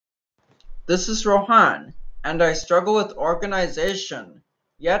This is Rohan, and I struggle with organization,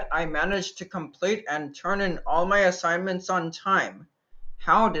 yet I managed to complete and turn in all my assignments on time.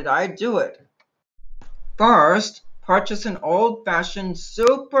 How did I do it? First, purchase an old-fashioned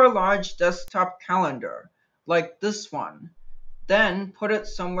super large desktop calendar, like this one. Then put it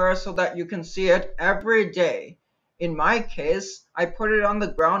somewhere so that you can see it every day. In my case, I put it on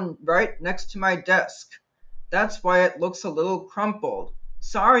the ground right next to my desk. That's why it looks a little crumpled.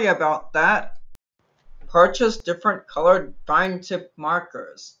 Sorry about that. Purchase different colored fine tip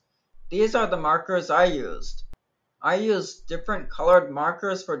markers. These are the markers I used. I used different colored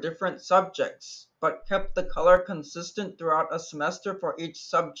markers for different subjects, but kept the color consistent throughout a semester for each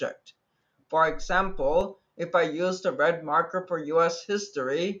subject. For example, if I used a red marker for US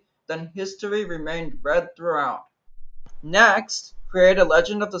history, then history remained red throughout. Next, create a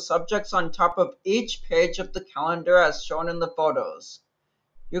legend of the subjects on top of each page of the calendar as shown in the photos.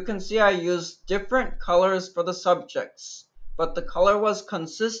 You can see I used different colors for the subjects, but the color was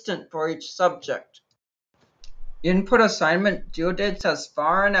consistent for each subject. Input assignment due dates as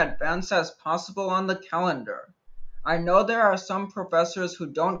far in advance as possible on the calendar. I know there are some professors who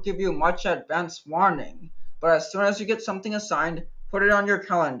don't give you much advance warning, but as soon as you get something assigned, put it on your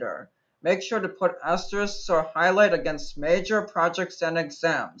calendar. Make sure to put asterisks or highlight against major projects and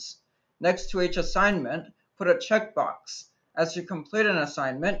exams. Next to each assignment, put a checkbox. As you complete an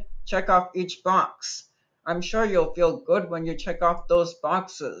assignment, check off each box. I'm sure you'll feel good when you check off those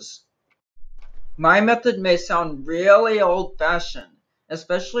boxes. My method may sound really old-fashioned,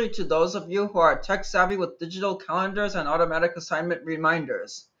 especially to those of you who are tech-savvy with digital calendars and automatic assignment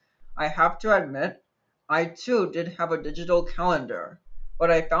reminders. I have to admit, I too did have a digital calendar,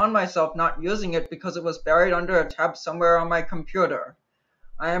 but I found myself not using it because it was buried under a tab somewhere on my computer.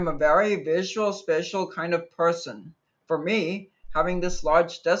 I am a very visual spatial kind of person. For me, having this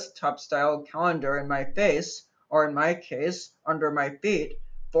large desktop-style calendar in my face, or in my case, under my feet,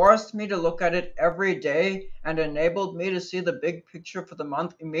 forced me to look at it every day and enabled me to see the big picture for the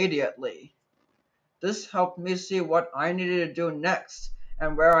month immediately. This helped me see what I needed to do next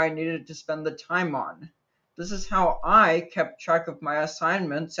and where I needed to spend the time on. This is how I kept track of my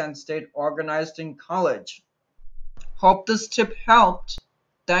assignments and stayed organized in college. Hope this tip helped.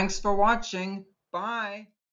 Thanks for watching. Bye.